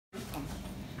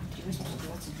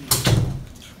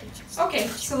Okay,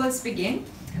 so let's begin.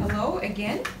 Hello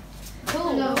again.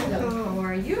 Hello. How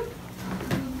are you?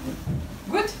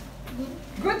 Good?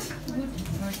 Good?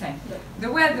 Okay.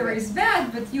 The weather is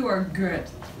bad, but you are good.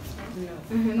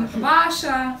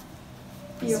 Vasha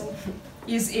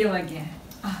is ill again.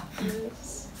 Ah.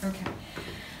 Okay.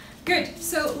 Good.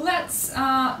 So let's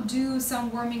do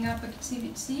some warming up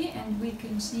activity, and we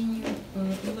continue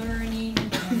learning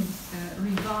and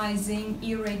revising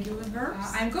irregular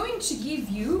verbs. I'm going to give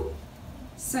you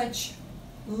such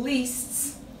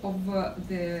lists of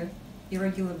the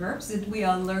irregular verbs that we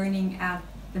are learning at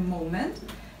the moment.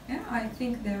 Yeah, I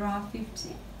think there are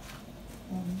 50,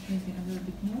 or maybe a little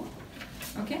bit more.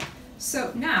 Okay.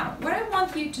 So now, what I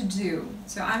want you to do,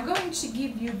 so I'm going to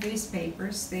give you these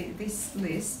papers, these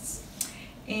lists,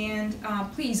 and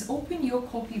please open your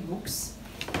copybooks.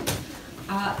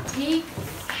 Take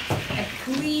a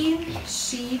clean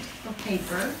sheet of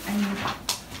paper and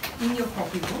in your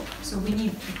copybook. So we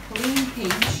need a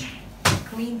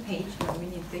clean page. No, we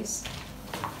need this.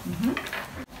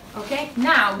 Okay.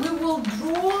 Now we will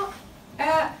draw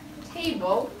a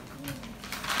table.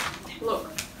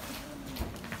 Look.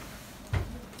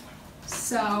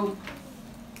 So,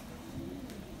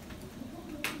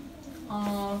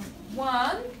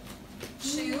 1,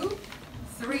 2,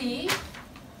 3,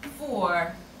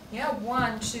 4. Yeah,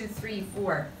 1, 2, 3,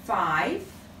 4, 5.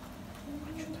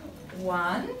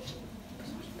 1,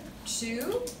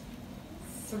 2,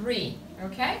 3.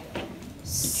 Okay?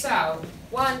 So,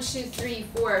 1, 2, 3,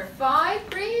 4, 5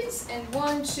 grades, and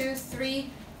 1, 2, 3,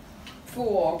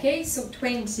 4. Okay, so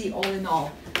 20 all in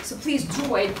all. So please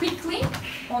draw it quickly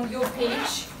on your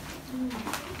page.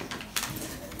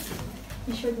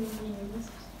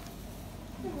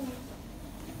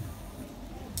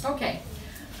 Okay,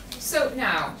 so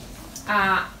now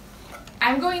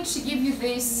I'm going to give you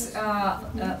these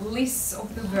lists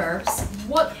of the verbs.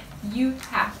 What you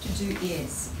have to do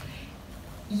is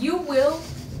you will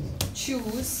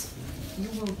choose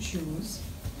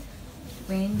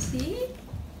 20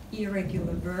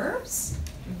 irregular verbs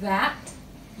that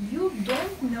you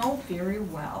don't know very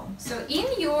well. So in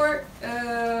your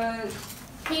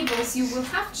tables you will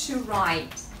have to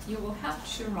write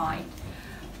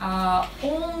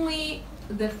only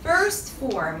the first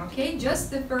form, okay?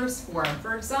 Just the first form.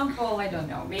 For example, I don't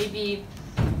know, maybe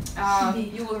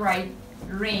you will write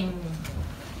ring,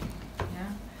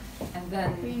 yeah? And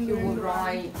then you will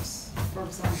write, for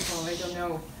example, I don't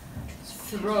know,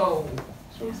 throw.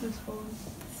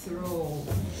 Throw.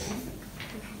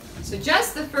 So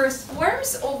just the first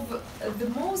forms of the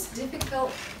most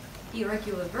difficult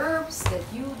irregular verbs that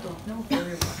you don't know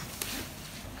very well.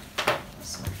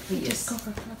 So please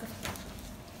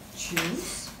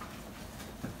choose.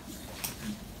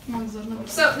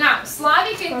 So now,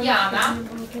 Slavik and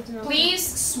Yana, please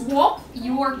swap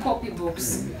your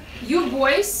copybooks. You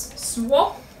boys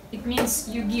swap. It means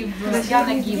you give,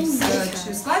 Yana gives to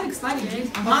Slavik, Slavik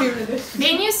gives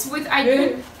Denis with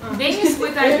Ayun,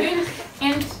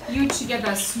 and you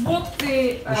together swap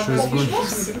the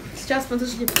copybooks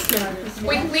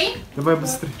quickly. Давай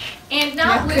быстрее. And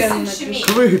now listen to me.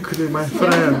 Quickly, my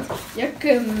friend.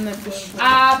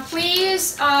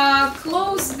 Please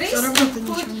close this and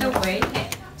put away.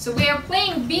 So we are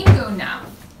playing bingo now.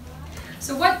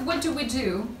 So what do we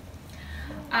do?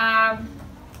 I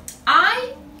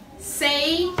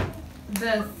say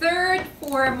the third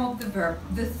form of the verb,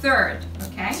 the third,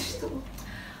 okay?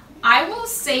 I will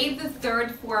say the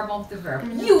third form of the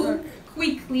verb. You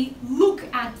quickly look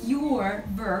at your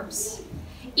verbs.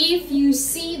 If you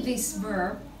see this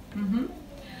verb,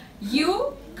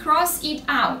 you cross it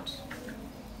out.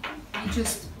 You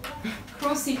just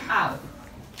cross it out.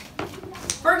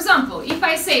 For example, if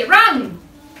I say run,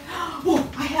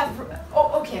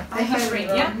 okay, I have ring,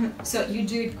 yeah? So you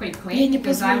do it quickly,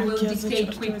 because I will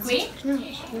dictate quickly.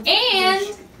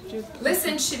 And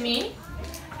listen to me,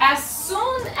 as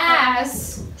soon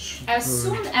as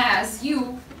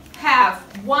you have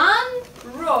one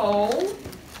row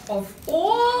of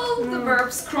all the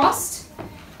verbs crossed,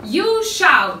 you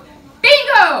shout,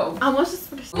 bingo!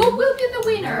 Who will be the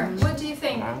winner? What do you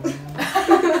think?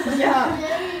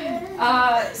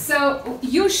 So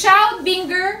you shout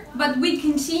bingo, but we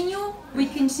continue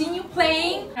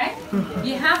playing, right?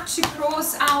 You have to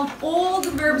cross out all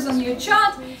the verbs on your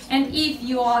chart, and if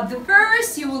you are the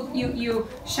first, you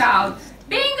shout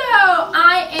bingo!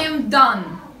 I am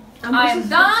done. I am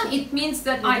done. It means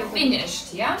that I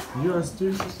finished. Yeah.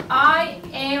 I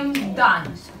am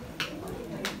done.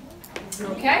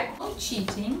 Okay. No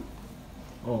cheating.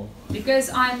 Oh. Because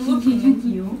I'm looking at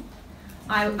you.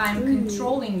 I'm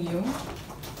controlling you.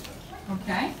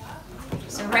 Okay.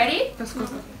 So ready?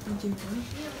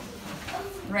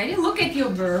 Ready? Look at your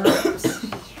verbs.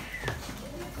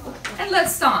 And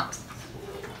let's start.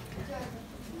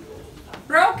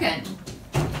 Broken.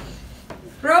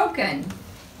 Broken.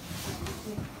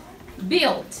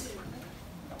 Built.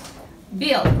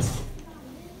 Built.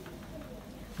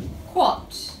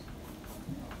 Quote.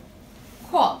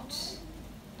 Quote.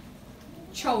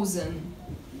 Chosen.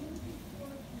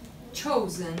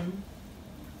 Chosen.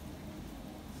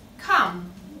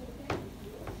 Come.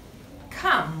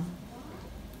 Come.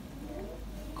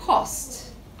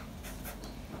 Cost.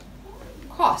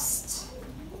 Cost.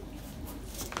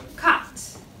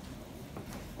 Cut.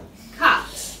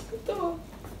 Cut.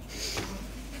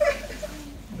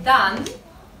 Done.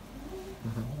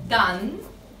 Done.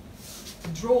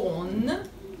 Drawn.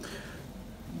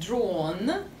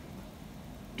 Drawn.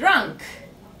 Drunk.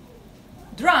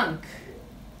 Drunk.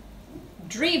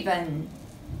 Driven.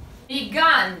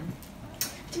 Begun.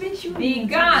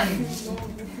 Begun.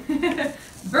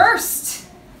 Burst.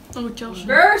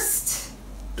 Burst.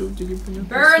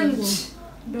 Burnt.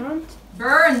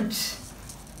 Burnt.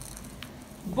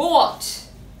 Bought.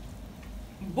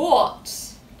 Bought.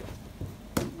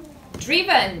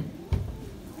 Driven.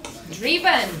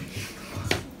 Driven.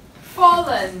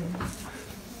 Fallen.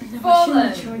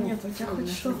 Fallen.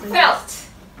 Felt.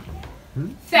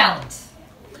 Felt.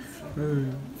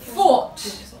 Fought.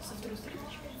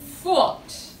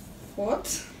 Fought.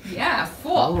 What? Yeah,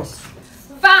 fought.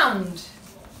 Found.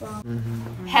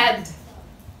 Had.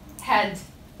 Had.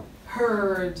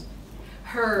 Heard.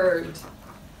 Heard.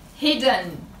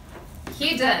 Hidden.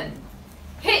 Hidden.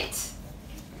 Hit.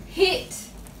 Hit.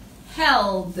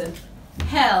 Held.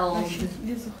 Held.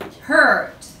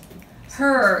 Hurt.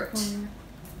 Hurt.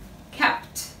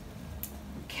 Kept.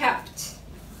 Kept.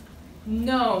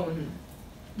 Known.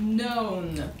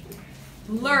 Known.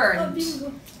 Learned.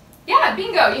 Yeah,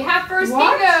 bingo. You have first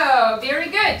bingo. Very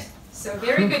good. So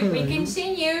very good. We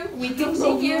continue. We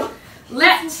continue.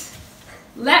 Let.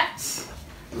 Let.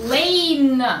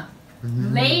 Lane.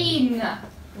 Lane.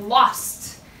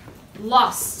 Lost.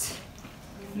 Lost.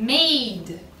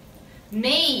 Made.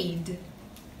 Made.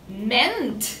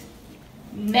 Meant.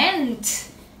 Meant.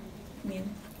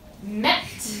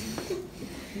 Met.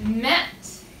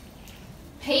 Met.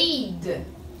 Paid.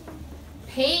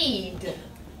 Paid.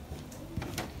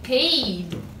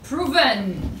 Paid.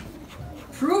 Proven.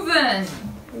 Proven.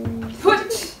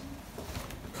 Put.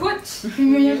 Put.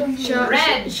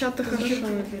 Red.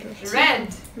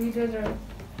 Red.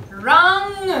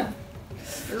 Rung.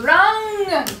 Rung.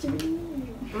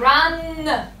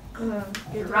 Run.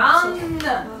 Run.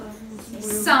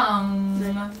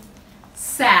 Sung.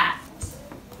 Sat.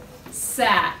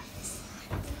 Sat.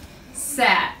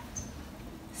 Sat.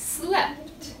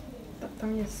 Slept.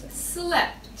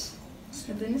 Slept.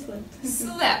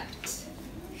 Slept.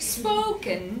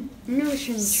 Spoken.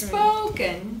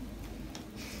 Spoken.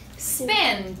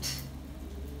 Spent.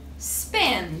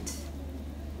 Spent.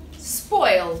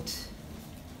 Spoiled.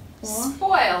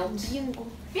 Spoiled.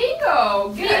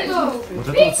 Bingo. Good.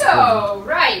 Bingo.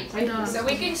 Right. So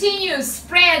we continue.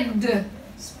 Spread.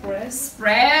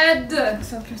 Spread.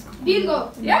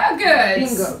 Bingo. Yeah, good.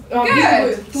 Bingo.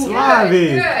 Good. Slavi.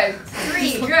 Good.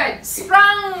 3. Good.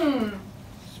 Sprung.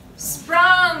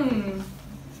 Sprung.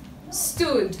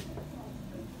 Stood.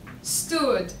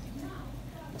 Stood.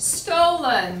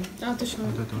 Stolen.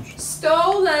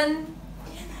 Stolen.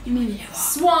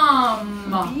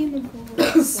 Swam.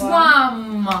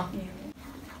 Swam.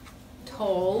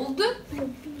 Told.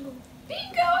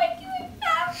 Bingo, I do it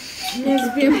now.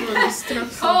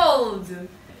 Told.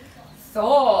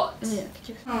 Thought.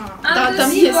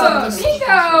 Understood.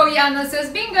 Bingo. Yana says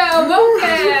bingo.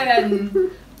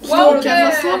 Woken.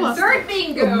 Woken. Third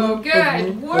bingo.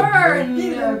 Good.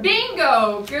 Worn.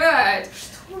 Bingo. Good.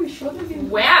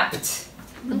 Wept.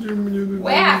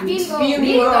 Wept.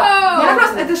 Bingo.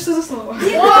 Это что за слово?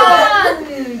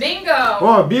 One. Bingo.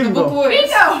 О, бинго.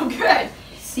 Bingo. Good.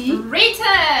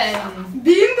 Written.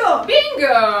 Bingo.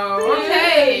 Bingo.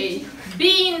 Okay.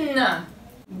 Been.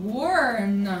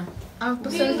 Worn.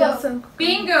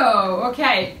 Bingo.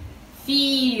 Okay.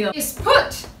 Feel. Is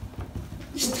put.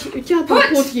 У тебя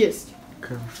там код есть.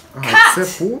 А, це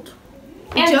пут?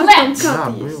 And тебя let. там Да,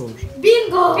 код есть. було вже.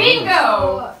 Bingo. Bingo.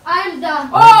 I'm done.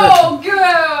 Oh, good.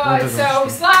 Вот So это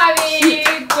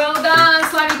Slavik, well done.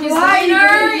 Slavik is the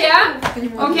winner. Yeah.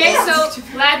 Okay. So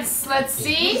let's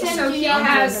see. So he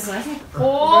has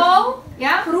all.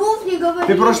 Yeah. Proof не говори.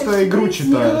 Ти просто ігру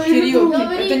читаєш. Кирилл,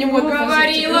 это не мой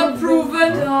Говорила,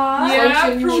 proven.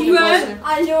 Yeah, proven.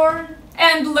 I learned.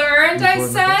 And learned.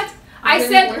 I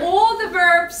said all the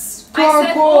verbs. I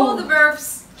said all the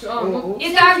verbs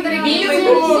Итак, дорогие мои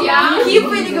друзья,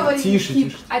 Вы не говорите. Тише,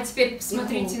 тише. а теперь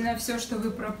посмотрите на все, что вы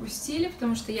пропустили,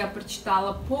 потому что я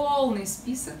прочитала полный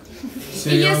список. И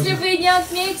Серьезно? если вы не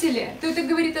отметили, то это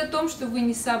говорит о том, что вы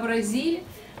не сообразили,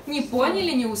 не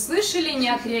поняли, не услышали, не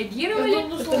отреагировали.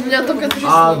 У меня только 3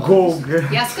 А, слова. go, г.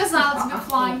 Я сказала тебе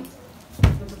fly.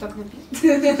 Это так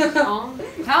написано.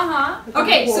 Ага.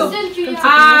 Okay, so Сельфи.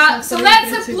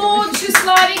 let's applaud to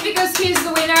Slavik because he's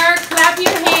the winner. Clap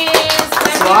your hands.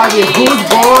 Clap your Славик, hands. good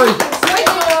boy! Good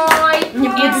boy. Не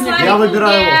буду, Slavik я will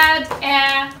выбираю его. get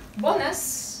a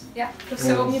bonus. Yeah.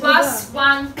 So plus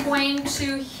 1 point to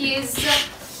his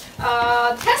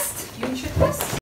test. Unit test.